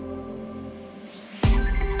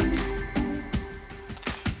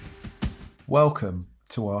Welcome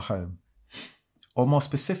to our home, or more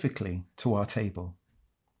specifically, to our table.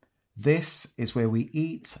 This is where we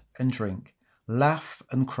eat and drink, laugh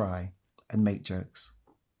and cry, and make jokes.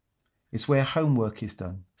 It's where homework is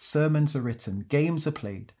done, sermons are written, games are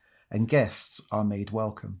played, and guests are made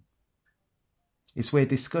welcome. It's where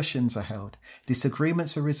discussions are held,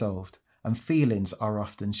 disagreements are resolved, and feelings are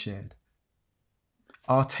often shared.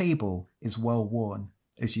 Our table is well worn,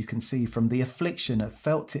 as you can see from the affliction of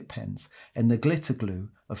felt tip pens and the glitter glue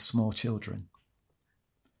of small children.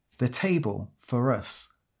 The table, for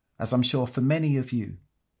us, as I'm sure for many of you,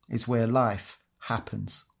 is where life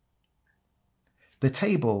happens. The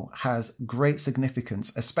table has great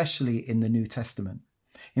significance, especially in the New Testament.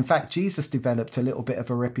 In fact, Jesus developed a little bit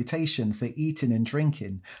of a reputation for eating and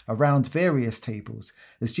drinking around various tables,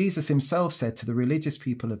 as Jesus himself said to the religious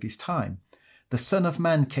people of his time, "The Son of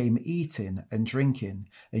Man came eating and drinking,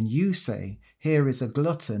 and you say, 'Here is a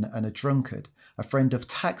glutton and a drunkard, a friend of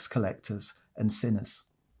tax collectors and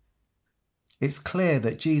sinners.'" It's clear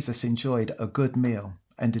that Jesus enjoyed a good meal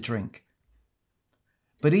and a drink.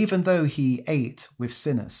 But even though he ate with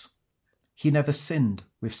sinners, he never sinned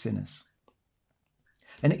with sinners.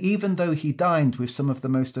 And even though he dined with some of the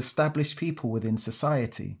most established people within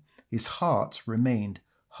society, his heart remained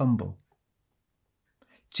humble.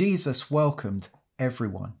 Jesus welcomed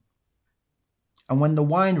everyone. And when the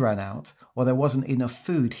wine ran out or there wasn't enough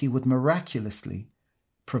food, he would miraculously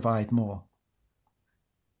provide more.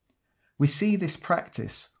 We see this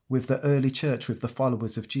practice with the early church, with the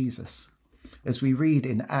followers of Jesus, as we read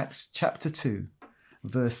in Acts chapter 2,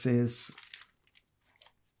 verses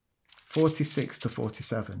 46 to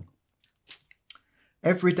 47.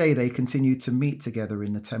 Every day they continued to meet together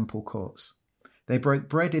in the temple courts. They broke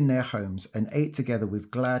bread in their homes and ate together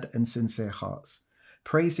with glad and sincere hearts,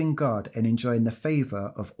 praising God and enjoying the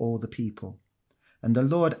favour of all the people. And the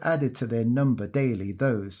Lord added to their number daily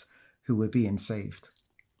those who were being saved.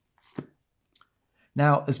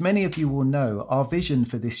 Now, as many of you will know, our vision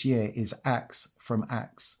for this year is Acts from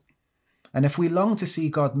Acts. And if we long to see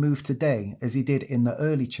God move today, as he did in the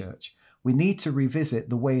early church, we need to revisit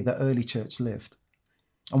the way the early church lived.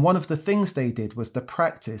 And one of the things they did was the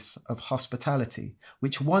practice of hospitality,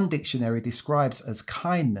 which one dictionary describes as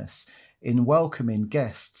kindness in welcoming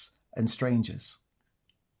guests and strangers.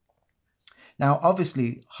 Now,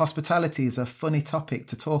 obviously, hospitality is a funny topic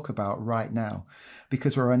to talk about right now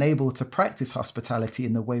because we're unable to practice hospitality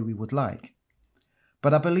in the way we would like.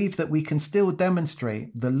 But I believe that we can still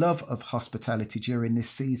demonstrate the love of hospitality during this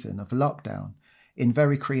season of lockdown in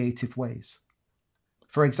very creative ways.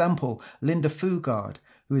 For example, Linda Fugard,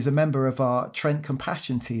 who is a member of our Trent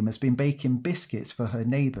Compassion team, has been baking biscuits for her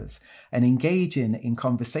neighbours and engaging in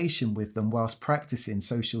conversation with them whilst practicing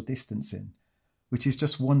social distancing, which is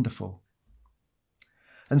just wonderful.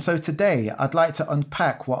 And so today I'd like to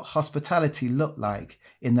unpack what hospitality looked like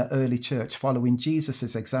in the early church following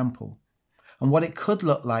Jesus' example, and what it could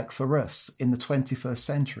look like for us in the 21st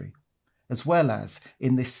century, as well as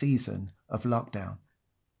in this season of lockdown.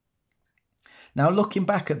 Now, looking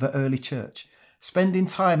back at the early church, spending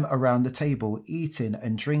time around the table, eating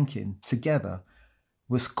and drinking together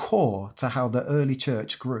was core to how the early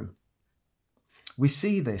church grew. We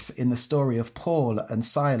see this in the story of Paul and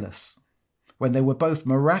Silas, when they were both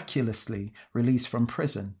miraculously released from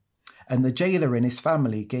prison, and the jailer and his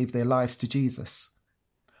family gave their lives to Jesus.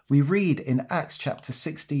 We read in Acts chapter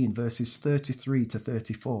 16, verses 33 to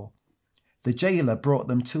 34, the jailer brought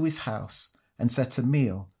them to his house and set a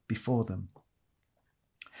meal before them.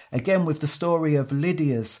 Again, with the story of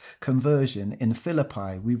Lydia's conversion in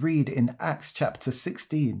Philippi, we read in Acts chapter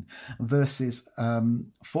 16, verses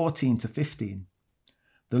 14 to 15.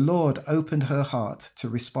 The Lord opened her heart to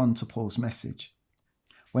respond to Paul's message.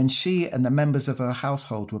 When she and the members of her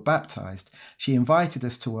household were baptized, she invited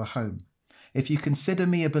us to her home. "If you consider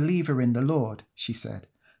me a believer in the Lord," she said,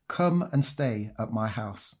 "come and stay at my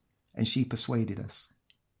house." And she persuaded us.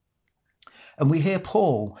 And we hear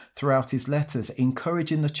Paul throughout his letters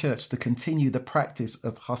encouraging the church to continue the practice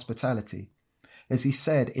of hospitality. As he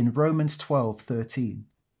said in Romans 12:13,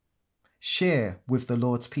 "Share with the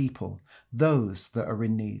Lord's people, those that are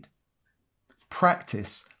in need."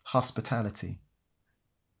 Practice hospitality.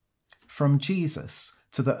 From Jesus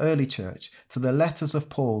to the early church to the letters of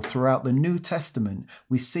Paul throughout the New Testament,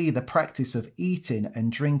 we see the practice of eating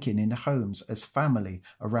and drinking in homes as family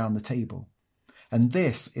around the table. And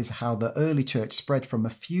this is how the early church spread from a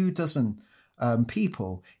few dozen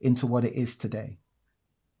people into what it is today.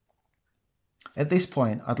 At this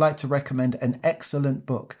point, I'd like to recommend an excellent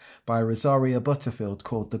book by Rosaria Butterfield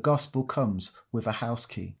called The Gospel Comes with a House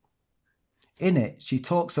Key. In it, she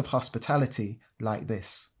talks of hospitality like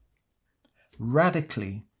this.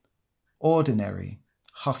 radically ordinary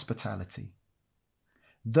hospitality.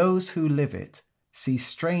 Those who live it see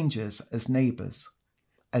strangers as neighbours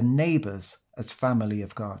and neighbours as family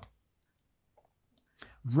of God.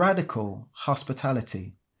 Radical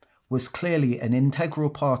hospitality was clearly an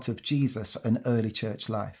integral part of Jesus and early church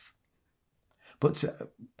life. But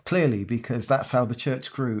clearly, because that's how the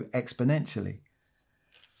church grew exponentially.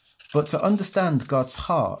 But to understand God's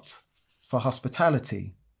heart for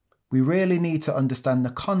hospitality, we really need to understand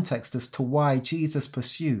the context as to why Jesus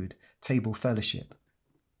pursued table fellowship.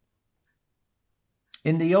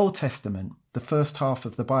 In the Old Testament, the first half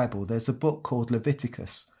of the Bible, there's a book called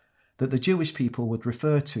Leviticus that the Jewish people would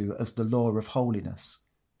refer to as the law of holiness.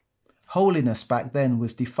 Holiness back then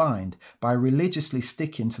was defined by religiously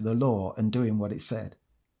sticking to the law and doing what it said.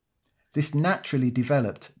 This naturally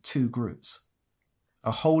developed two groups,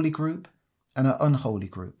 a holy group and an unholy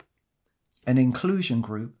group, an inclusion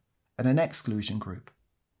group and an exclusion group.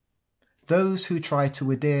 Those who tried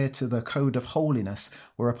to adhere to the code of holiness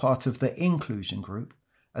were a part of the inclusion group,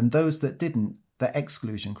 and those that didn't, the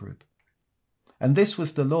exclusion group. And this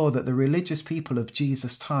was the law that the religious people of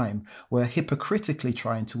Jesus' time were hypocritically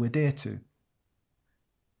trying to adhere to.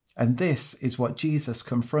 And this is what Jesus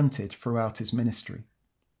confronted throughout his ministry.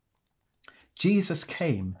 Jesus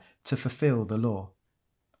came to fulfill the law,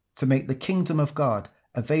 to make the kingdom of God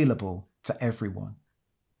available to everyone.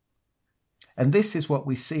 And this is what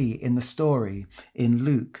we see in the story in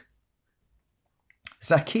Luke.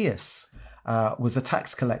 Zacchaeus was a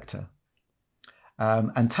tax collector.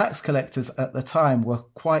 And tax collectors at the time were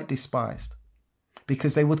quite despised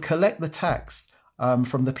because they would collect the tax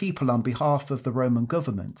from the people on behalf of the Roman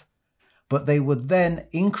government, but they would then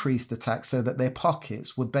increase the tax so that their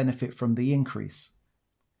pockets would benefit from the increase.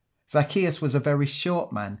 Zacchaeus was a very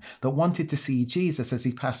short man that wanted to see Jesus as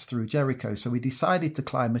he passed through Jericho, so he decided to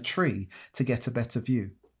climb a tree to get a better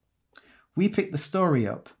view. We pick the story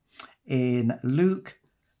up in Luke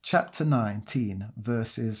chapter 19,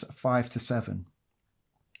 verses 5 to 7.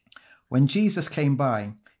 When Jesus came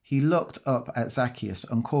by, he looked up at Zacchaeus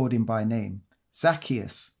and called him by name.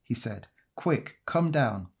 "Zacchaeus," he said, "quick, come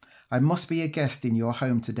down. I must be a guest in your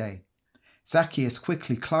home today." Zacchaeus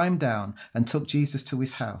quickly climbed down and took Jesus to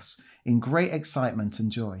his house in great excitement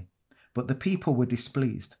and joy. But the people were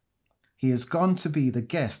displeased. "He has gone to be the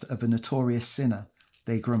guest of a notorious sinner,"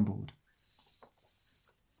 they grumbled.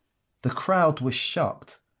 The crowd was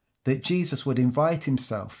shocked that Jesus would invite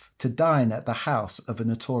himself to dine at the house of a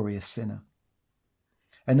notorious sinner.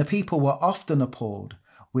 And the people were often appalled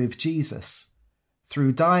with Jesus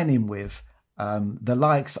through dining with the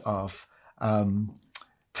likes of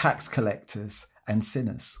tax collectors and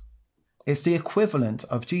sinners. It's the equivalent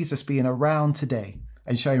of Jesus being around today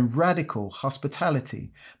and showing radical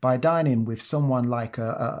hospitality by dining with someone like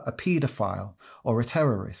a paedophile or a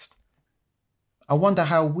terrorist. I wonder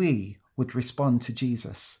how we would respond to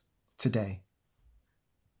Jesus today.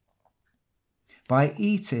 By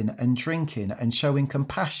eating and drinking and showing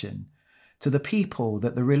compassion to the people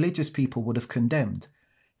that the religious people would have condemned,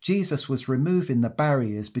 Jesus was removing the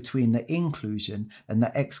barriers between the inclusion and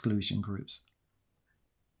the exclusion groups,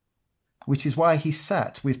 which is why he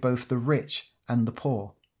sat with both the rich and the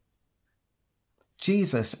poor.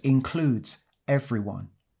 Jesus includes everyone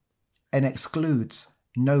and excludes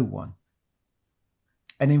no one,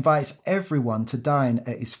 and invites everyone to dine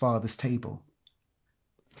at his Father's table,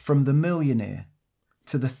 from the millionaire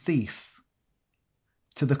to the thief,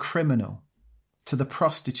 to the criminal, to the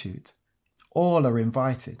prostitute. All are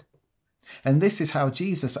invited. And this is how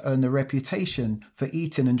Jesus earned a reputation for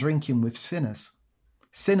eating and drinking with sinners.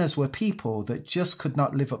 Sinners were people that just could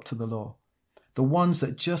not live up to the law, the ones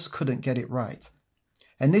that just couldn't get it right.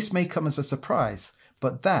 And this may come as a surprise,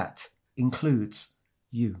 but that includes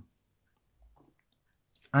you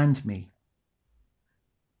and me.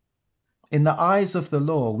 In the eyes of the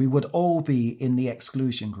law, we would all be in the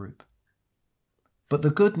exclusion group. But the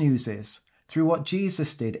good news is, through what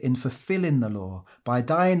Jesus did in fulfilling the law, by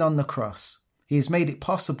dying on the cross, he has made it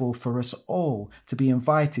possible for us all to be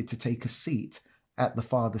invited to take a seat at the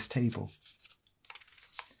Father's table.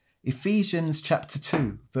 Ephesians chapter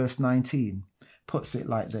 2, verse 19 puts it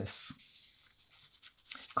like this.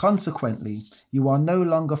 "Consequently, you are no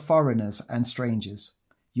longer foreigners and strangers.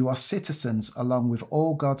 You are citizens along with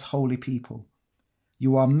all God's holy people.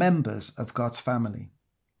 You are members of God's family."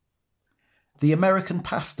 The American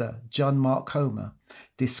pastor, John Mark Comer,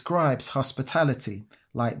 describes hospitality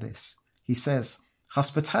like this. He says,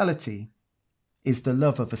 "Hospitality is the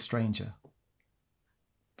love of a stranger.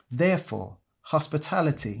 Therefore,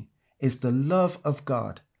 hospitality is the love of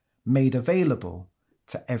God made available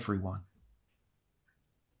to everyone."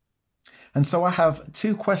 And so I have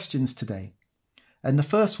two questions today. And the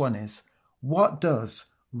first one is, what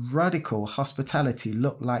does radical hospitality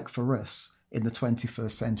look like for us in the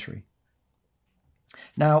 21st century?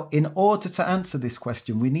 Now, in order to answer this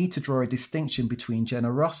question, we need to draw a distinction between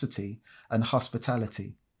generosity and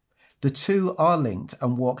hospitality. The two are linked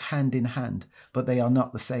and walk hand in hand, but they are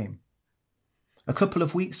not the same. A couple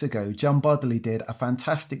of weeks ago, John Bodley did a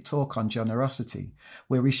fantastic talk on generosity,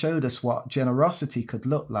 where he showed us what generosity could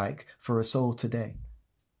look like for us all today.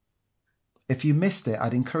 If you missed it,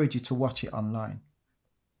 I'd encourage you to watch it online.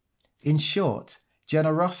 In short,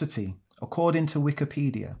 generosity, according to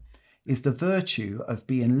Wikipedia, is the virtue of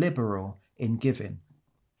being liberal in giving.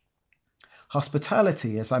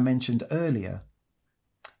 Hospitality, as I mentioned earlier,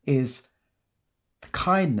 is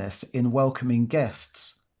kindness in welcoming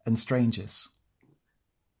guests and strangers.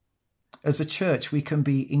 As a church, we can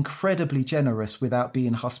be incredibly generous without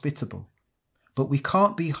being hospitable, but we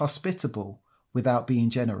can't be hospitable without being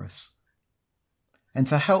generous. And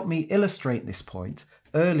to help me illustrate this point,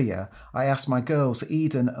 earlier I asked my girls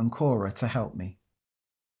Eden and Cora to help me.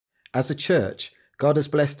 As a church, God has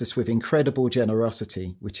blessed us with incredible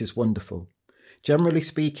generosity, which is wonderful. Generally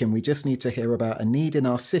speaking, we just need to hear about a need in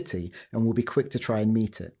our city and we'll be quick to try and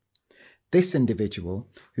meet it. This individual,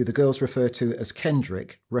 who the girls refer to as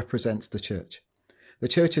Kendrick, represents the church. The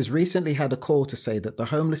church has recently had a call to say that the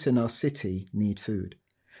homeless in our city need food.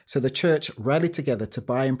 So the church rallied together to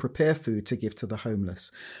buy and prepare food to give to the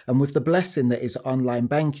homeless. And with the blessing that is online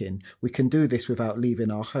banking, we can do this without leaving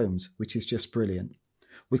our homes, which is just brilliant.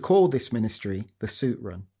 We call this ministry the Suit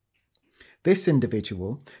Run. This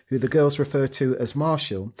individual, who the girls refer to as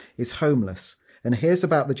Marshall, is homeless and hears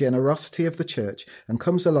about the generosity of the church and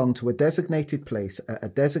comes along to a designated place at a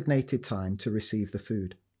designated time to receive the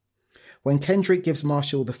food. When Kendrick gives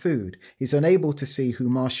Marshall the food, he's unable to see who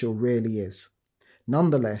Marshall really is.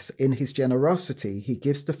 Nonetheless, in his generosity, he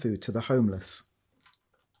gives the food to the homeless.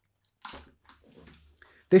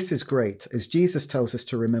 This is great, as Jesus tells us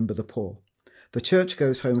to remember the poor. The church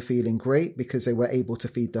goes home feeling great because they were able to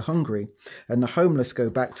feed the hungry, and the homeless go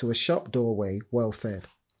back to a shop doorway well fed.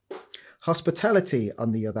 Hospitality,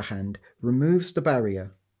 on the other hand, removes the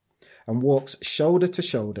barrier and walks shoulder to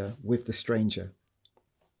shoulder with the stranger.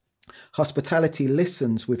 Hospitality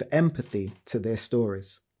listens with empathy to their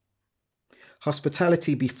stories.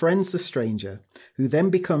 Hospitality befriends the stranger, who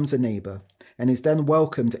then becomes a neighbour and is then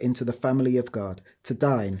welcomed into the family of God to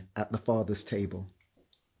dine at the Father's table.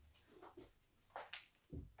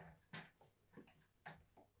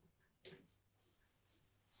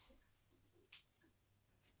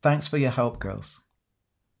 Thanks for your help, girls.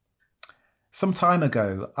 Some time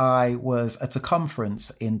ago, I was at a conference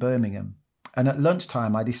in Birmingham, and at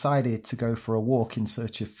lunchtime I decided to go for a walk in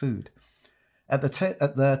search of food. At the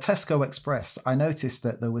Tesco Express, I noticed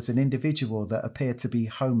that there was an individual that appeared to be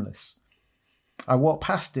homeless. I walked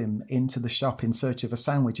past him into the shop in search of a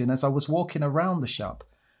sandwich, and as I was walking around the shop,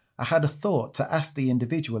 I had a thought to ask the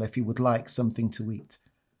individual if he would like something to eat.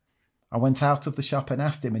 I went out of the shop and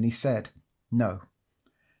asked him, and he said, no.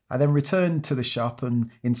 I then returned to the shop and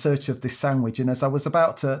in search of this sandwich, and as I was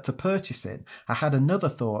about to purchase it, I had another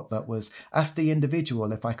thought that was, ask the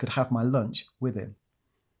individual if I could have my lunch with him.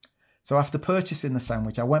 So after purchasing the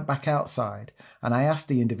sandwich, I went back outside and I asked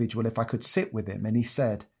the individual if I could sit with him, and he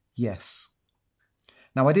said, yes.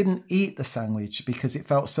 Now, I didn't eat the sandwich because it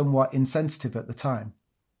felt somewhat insensitive at the time,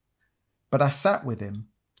 but I sat with him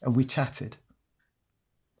and we chatted.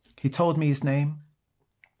 He told me his name,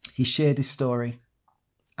 he shared his story,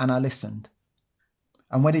 and I listened.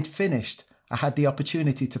 And when he'd finished, I had the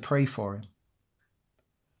opportunity to pray for him.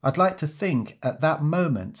 I'd like to think at that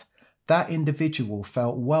moment, that individual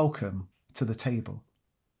felt welcome to the table.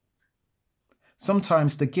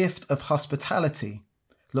 Sometimes the gift of hospitality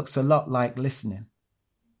looks a lot like listening.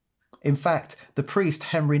 In fact, the priest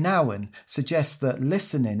Henry Nouwen suggests that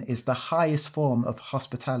listening is the highest form of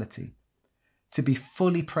hospitality, to be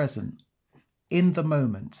fully present, in the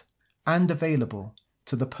moment, and available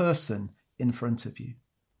to the person in front of you.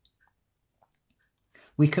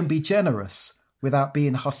 We can be generous without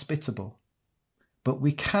being hospitable, but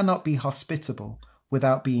we cannot be hospitable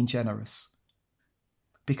without being generous,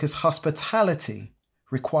 because hospitality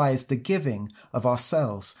requires the giving of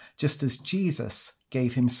ourselves, just as Jesus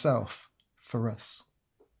gave himself for us.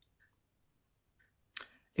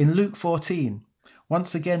 In Luke 14,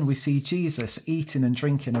 once again we see Jesus eating and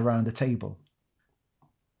drinking around a table.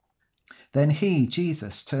 Then he,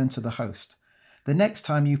 Jesus, turned to the host. The next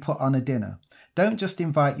time you put on a dinner, don't just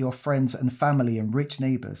invite your friends and family and rich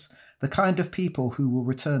neighbours, the kind of people who will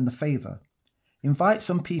return the favour. Invite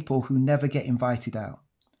some people who never get invited out,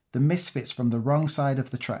 the misfits from the wrong side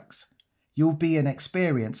of the tracks. You'll be and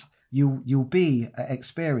experience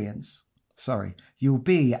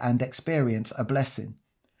a blessing.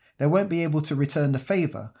 They won't be able to return the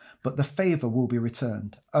favour, but the favour will be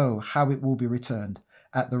returned. Oh, how it will be returned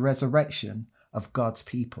at the resurrection of God's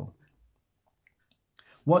people.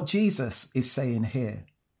 What Jesus is saying here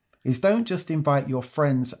is don't just invite your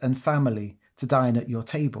friends and family to dine at your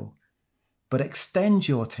table, but extend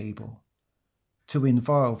your table to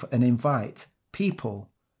involve and invite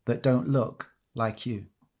people that don't look like you.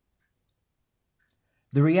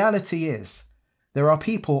 The reality is, there are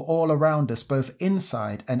people all around us, both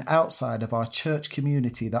inside and outside of our church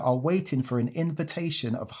community, that are waiting for an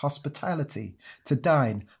invitation of hospitality to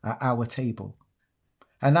dine at our table.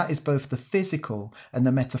 And that is both the physical and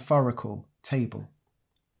the metaphorical table.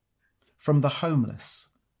 From the homeless,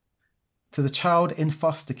 to the child in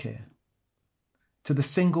foster care, to the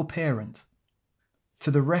single parent,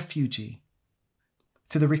 to the refugee,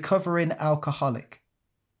 to the recovering alcoholic,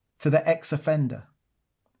 to the ex-offender,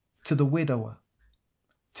 to the widower,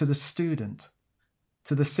 to the student,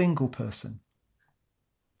 to the single person,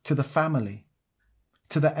 to the family,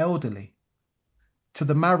 to the elderly, to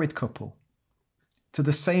the married couple, to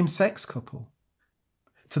the same-sex couple,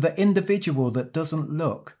 to the individual that doesn't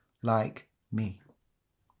look like me,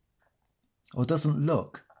 or doesn't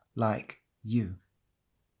look like you,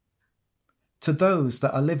 to those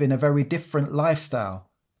that are living a very different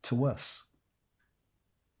lifestyle to us.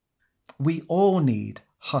 We all need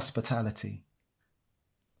hospitality.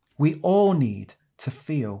 We all need to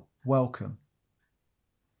feel welcome.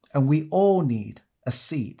 And we all need a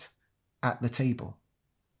seat at the table.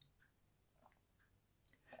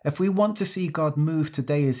 If we want to see God move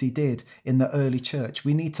today as he did in the early church,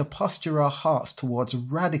 we need to posture our hearts towards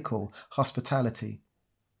radical hospitality.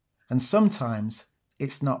 And sometimes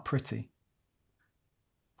it's not pretty.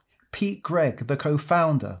 Pete Greig, the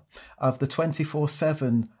co-founder of the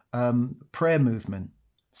 24/7 prayer movement,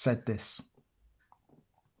 said this: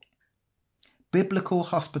 biblical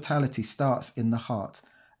hospitality starts in the heart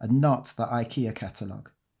and not the IKEA catalogue.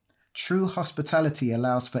 True hospitality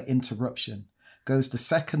allows for interruption, goes the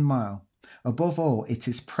second mile. Above all, it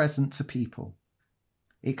is present to people.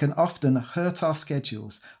 It can often hurt our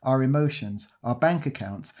schedules, our emotions, our bank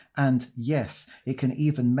accounts, and yes, it can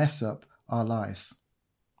even mess up our lives.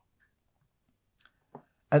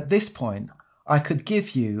 At this point, I could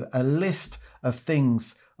give you a list of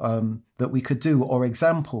things that we could do, or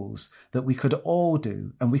examples that we could all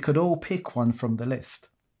do, and we could all pick one from the list.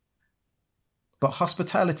 But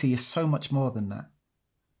hospitality is so much more than that.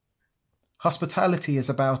 Hospitality is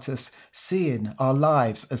about us seeing our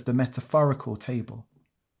lives as the metaphorical table.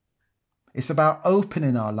 It's about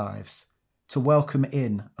opening our lives to welcome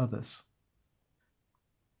in others.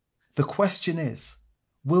 The question is,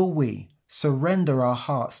 will we surrender our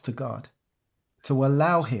hearts to God, to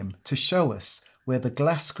allow him to show us where the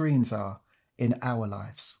glass screens are in our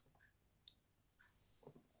lives?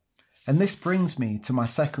 And this brings me to my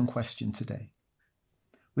second question today,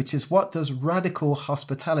 which is, what does radical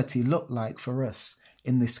hospitality look like for us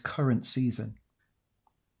in this current season?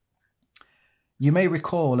 You may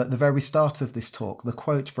recall at the very start of this talk the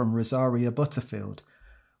quote from Rosaria Butterfield,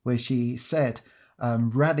 where she said,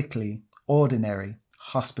 radically ordinary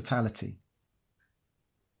hospitality.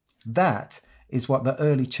 That is what the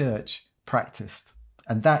early church practiced,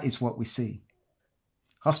 and that is what we see.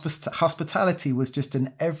 Hospitality was just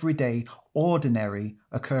an everyday, ordinary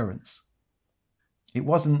occurrence. It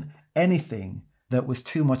wasn't anything that was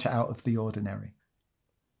too much out of the ordinary.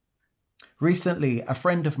 Recently, a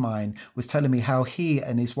friend of mine was telling me how he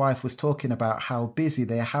and his wife was talking about how busy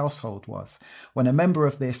their household was when a member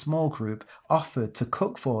of their small group offered to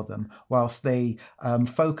cook for them whilst they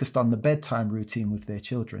focused on the bedtime routine with their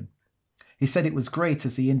children. He said it was great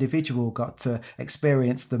as the individual got to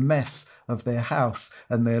experience the mess of their house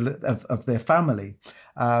and of their family.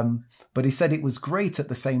 But he said it was great at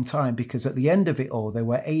the same time because at the end of it all, they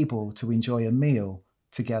were able to enjoy a meal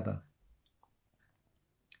together.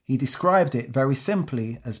 He described it very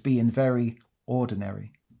simply as being very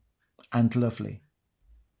ordinary and lovely.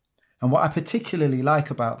 And what I particularly like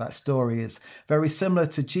about that story is very similar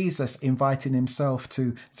to Jesus inviting himself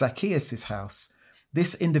to Zacchaeus' house.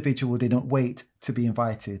 This individual didn't wait to be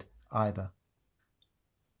invited either.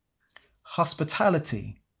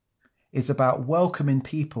 Hospitality is about welcoming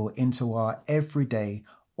people into our everyday,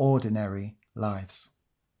 ordinary lives.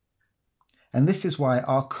 And this is why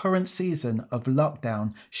our current season of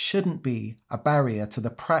lockdown shouldn't be a barrier to the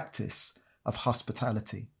practice of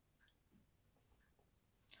hospitality.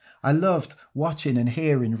 I loved watching and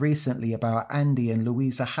hearing recently about Andy and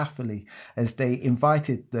Louisa Hafferley as they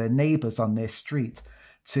invited their neighbours on their street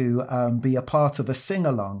to be a part of a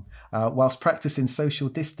sing-along whilst practicing social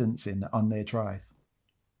distancing on their drive.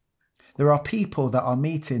 There are people that are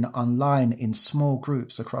meeting online in small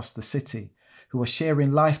groups across the city who are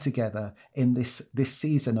sharing life together in this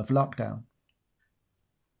season of lockdown.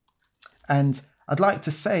 And I'd like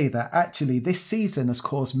to say that actually this season has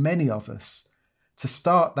caused many of us to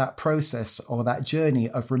start that process or that journey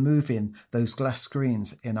of removing those glass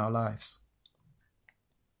screens in our lives.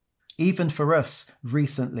 Even for us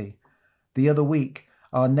recently, the other week,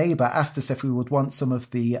 our neighbour asked us if we would want some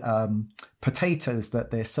of the potatoes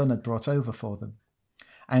that their son had brought over for them.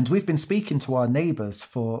 And we've been speaking to our neighbours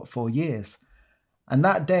for years. And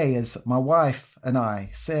that day, as my wife and I,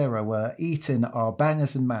 Sarah, were eating our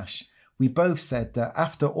bangers and mash, we both said that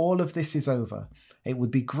after all of this is over, it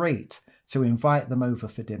would be great to invite them over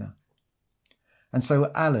for dinner. And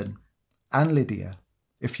so Alan and Lydia,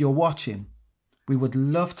 if you're watching, we would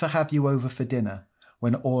love to have you over for dinner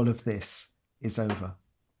when all of this is over.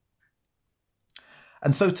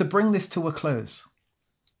 And so to bring this to a close,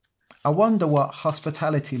 I wonder what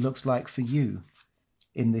hospitality looks like for you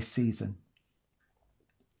in this season.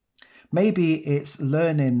 Maybe it's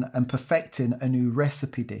learning and perfecting a new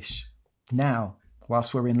recipe dish now,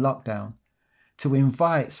 whilst we're in lockdown, to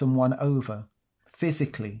invite someone over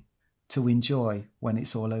physically to enjoy when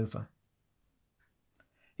it's all over.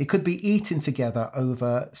 It could be eating together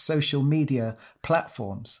over social media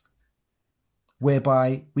platforms,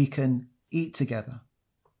 whereby we can eat together,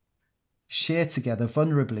 share together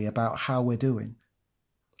vulnerably about how we're doing,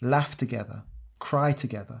 laugh together, cry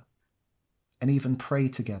together, and even pray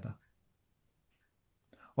together.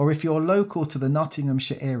 Or if you're local to the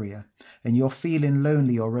Nottinghamshire area and you're feeling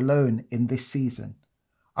lonely or alone in this season,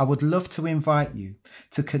 I would love to invite you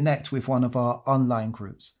to connect with one of our online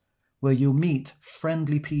groups where you'll meet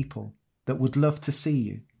friendly people that would love to see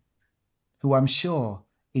you, who I'm sure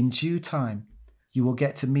in due time you will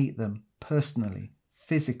get to meet them personally,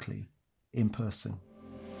 physically, in person.